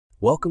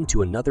Welcome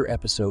to another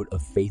episode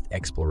of Faith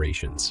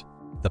Explorations,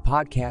 the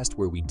podcast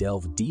where we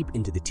delve deep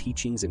into the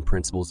teachings and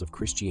principles of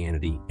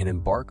Christianity and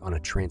embark on a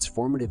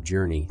transformative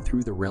journey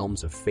through the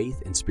realms of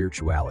faith and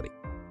spirituality.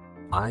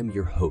 I'm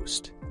your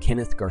host,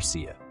 Kenneth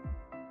Garcia.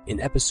 In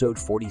episode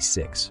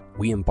 46,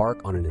 we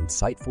embark on an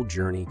insightful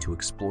journey to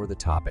explore the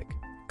topic,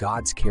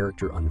 God's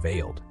character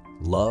unveiled,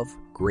 love,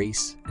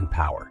 grace, and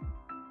power.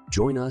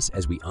 Join us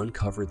as we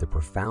uncover the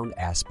profound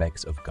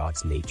aspects of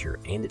God's nature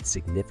and its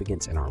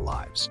significance in our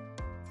lives.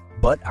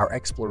 But our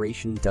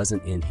exploration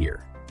doesn't end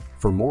here.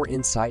 For more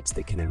insights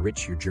that can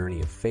enrich your journey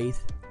of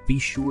faith, be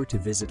sure to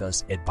visit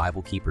us at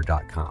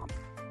BibleKeeper.com.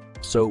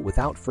 So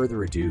without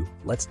further ado,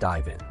 let's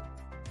dive in.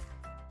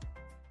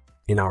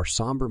 In our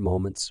somber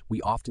moments,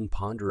 we often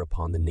ponder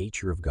upon the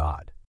nature of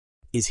God.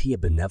 Is he a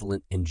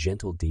benevolent and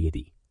gentle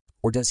deity,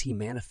 or does he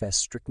manifest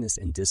strictness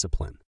and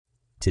discipline?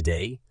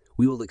 Today,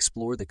 we will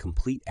explore the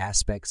complete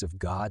aspects of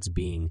God's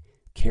being,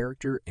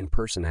 character, and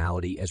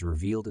personality as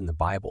revealed in the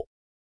Bible.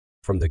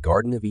 From the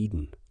Garden of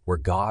Eden, where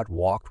God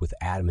walked with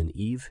Adam and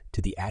Eve,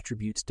 to the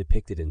attributes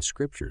depicted in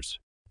Scriptures,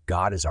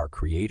 God is our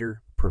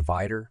creator,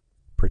 provider,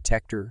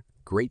 protector,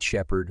 great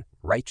shepherd,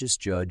 righteous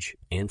judge,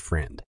 and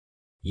friend.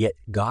 Yet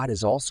God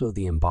is also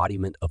the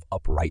embodiment of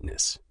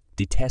uprightness,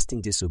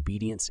 detesting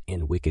disobedience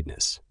and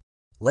wickedness.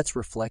 Let's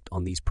reflect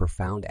on these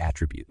profound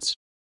attributes.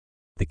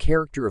 The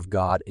character of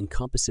God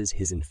encompasses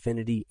his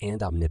infinity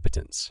and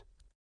omnipotence.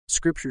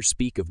 Scriptures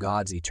speak of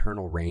God's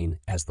eternal reign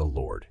as the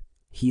Lord.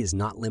 He is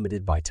not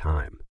limited by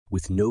time,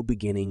 with no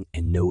beginning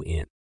and no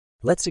end.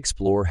 Let's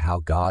explore how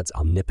God's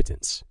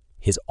omnipotence,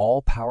 his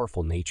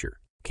all-powerful nature,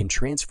 can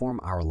transform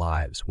our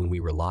lives when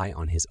we rely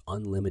on his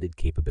unlimited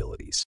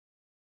capabilities.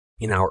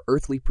 In our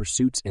earthly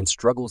pursuits and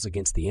struggles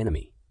against the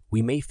enemy,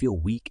 we may feel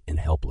weak and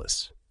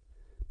helpless.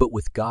 But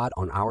with God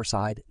on our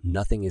side,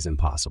 nothing is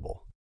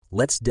impossible.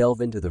 Let's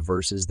delve into the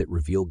verses that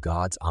reveal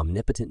God's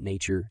omnipotent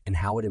nature and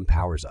how it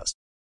empowers us.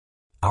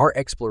 Our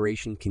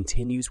exploration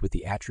continues with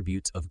the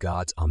attributes of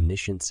God's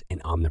omniscience and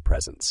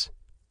omnipresence.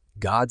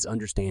 God's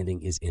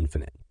understanding is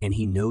infinite, and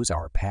he knows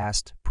our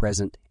past,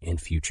 present, and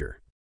future.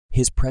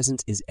 His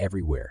presence is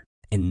everywhere,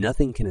 and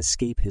nothing can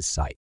escape his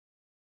sight.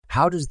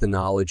 How does the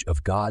knowledge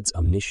of God's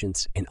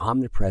omniscience and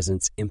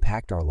omnipresence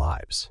impact our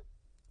lives?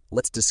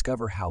 Let's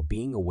discover how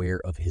being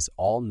aware of his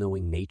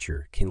all-knowing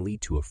nature can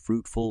lead to a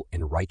fruitful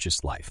and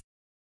righteous life.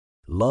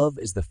 Love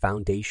is the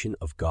foundation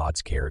of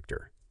God's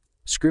character.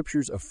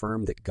 Scriptures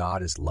affirm that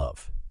God is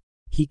love.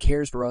 He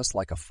cares for us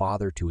like a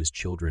father to his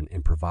children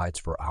and provides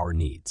for our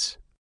needs.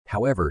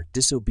 However,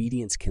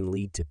 disobedience can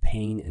lead to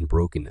pain and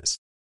brokenness.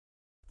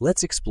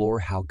 Let's explore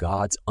how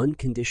God's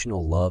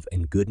unconditional love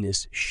and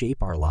goodness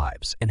shape our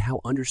lives and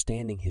how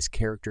understanding his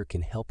character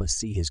can help us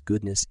see his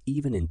goodness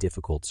even in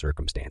difficult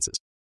circumstances.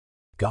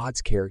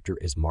 God's character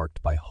is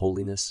marked by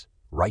holiness,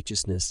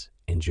 righteousness,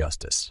 and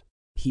justice.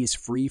 He is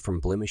free from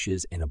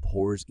blemishes and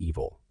abhors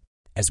evil.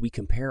 As we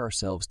compare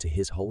ourselves to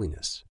his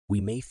holiness,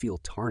 we may feel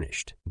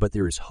tarnished, but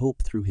there is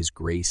hope through his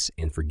grace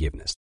and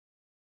forgiveness.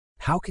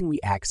 How can we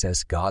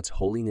access God's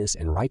holiness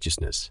and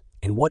righteousness,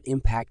 and what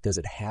impact does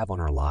it have on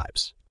our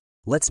lives?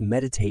 Let's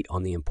meditate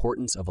on the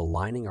importance of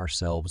aligning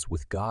ourselves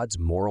with God's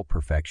moral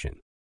perfection.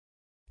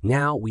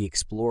 Now we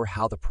explore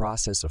how the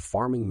process of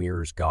farming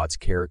mirrors God's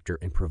character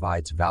and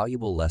provides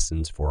valuable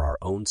lessons for our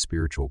own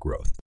spiritual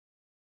growth.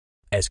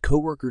 As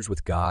co-workers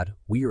with God,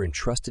 we are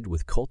entrusted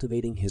with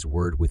cultivating his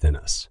word within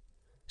us.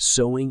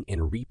 Sowing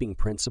and reaping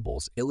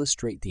principles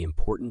illustrate the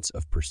importance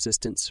of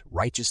persistence,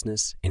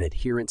 righteousness, and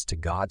adherence to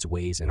God's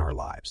ways in our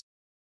lives.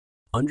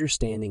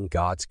 Understanding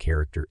God's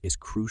character is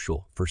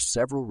crucial for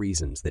several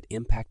reasons that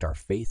impact our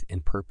faith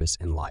and purpose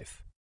in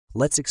life.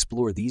 Let's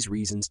explore these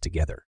reasons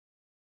together.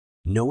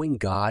 Knowing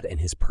God and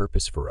his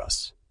purpose for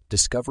us,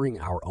 discovering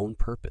our own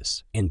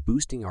purpose, and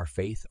boosting our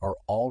faith are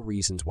all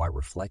reasons why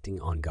reflecting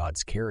on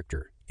God's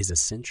character is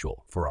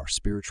essential for our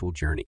spiritual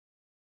journey.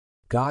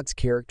 God's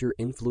character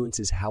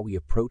influences how we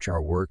approach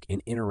our work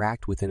and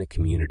interact within a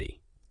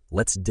community.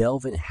 Let's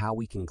delve into how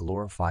we can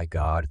glorify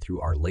God through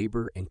our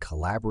labor and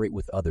collaborate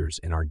with others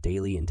in our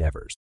daily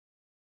endeavors.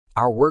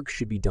 Our work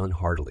should be done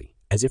heartily,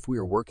 as if we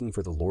are working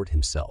for the Lord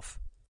himself.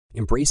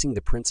 Embracing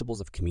the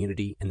principles of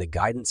community and the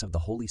guidance of the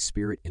Holy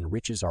Spirit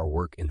enriches our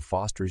work and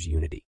fosters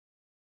unity.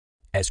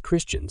 As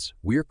Christians,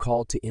 we are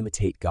called to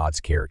imitate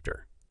God's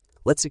character.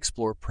 Let's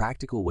explore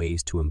practical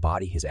ways to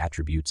embody his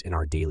attributes in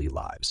our daily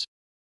lives.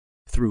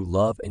 Through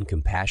love and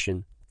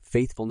compassion,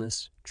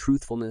 faithfulness,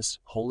 truthfulness,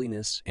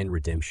 holiness, and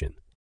redemption,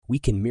 we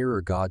can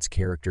mirror God's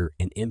character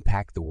and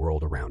impact the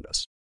world around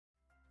us.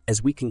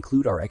 As we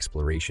conclude our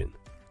exploration,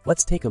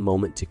 let's take a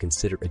moment to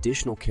consider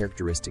additional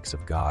characteristics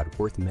of God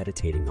worth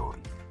meditating on.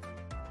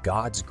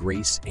 God's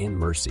grace and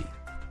mercy,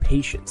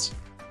 patience,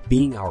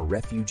 being our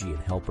refuge and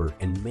helper,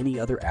 and many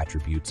other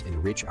attributes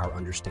enrich our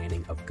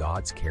understanding of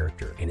God's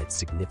character and its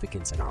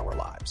significance in our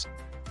lives.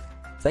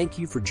 Thank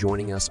you for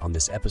joining us on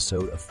this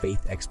episode of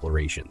Faith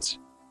Explorations.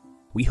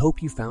 We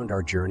hope you found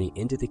our journey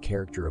into the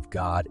character of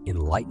God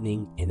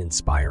enlightening and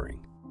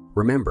inspiring.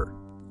 Remember,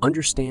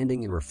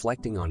 Understanding and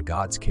reflecting on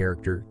God's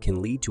character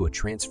can lead to a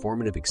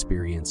transformative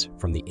experience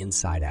from the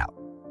inside out.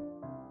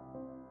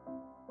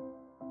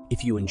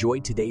 If you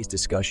enjoyed today's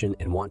discussion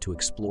and want to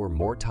explore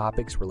more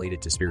topics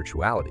related to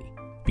spirituality,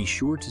 be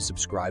sure to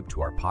subscribe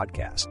to our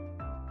podcast.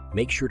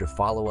 Make sure to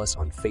follow us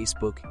on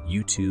Facebook,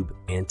 YouTube,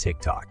 and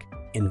TikTok,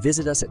 and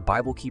visit us at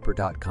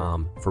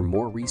BibleKeeper.com for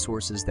more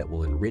resources that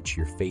will enrich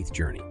your faith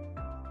journey.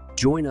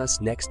 Join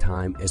us next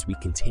time as we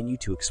continue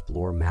to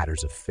explore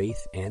matters of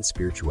faith and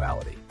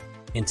spirituality.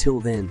 Until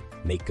then,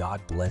 may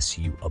God bless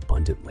you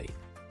abundantly.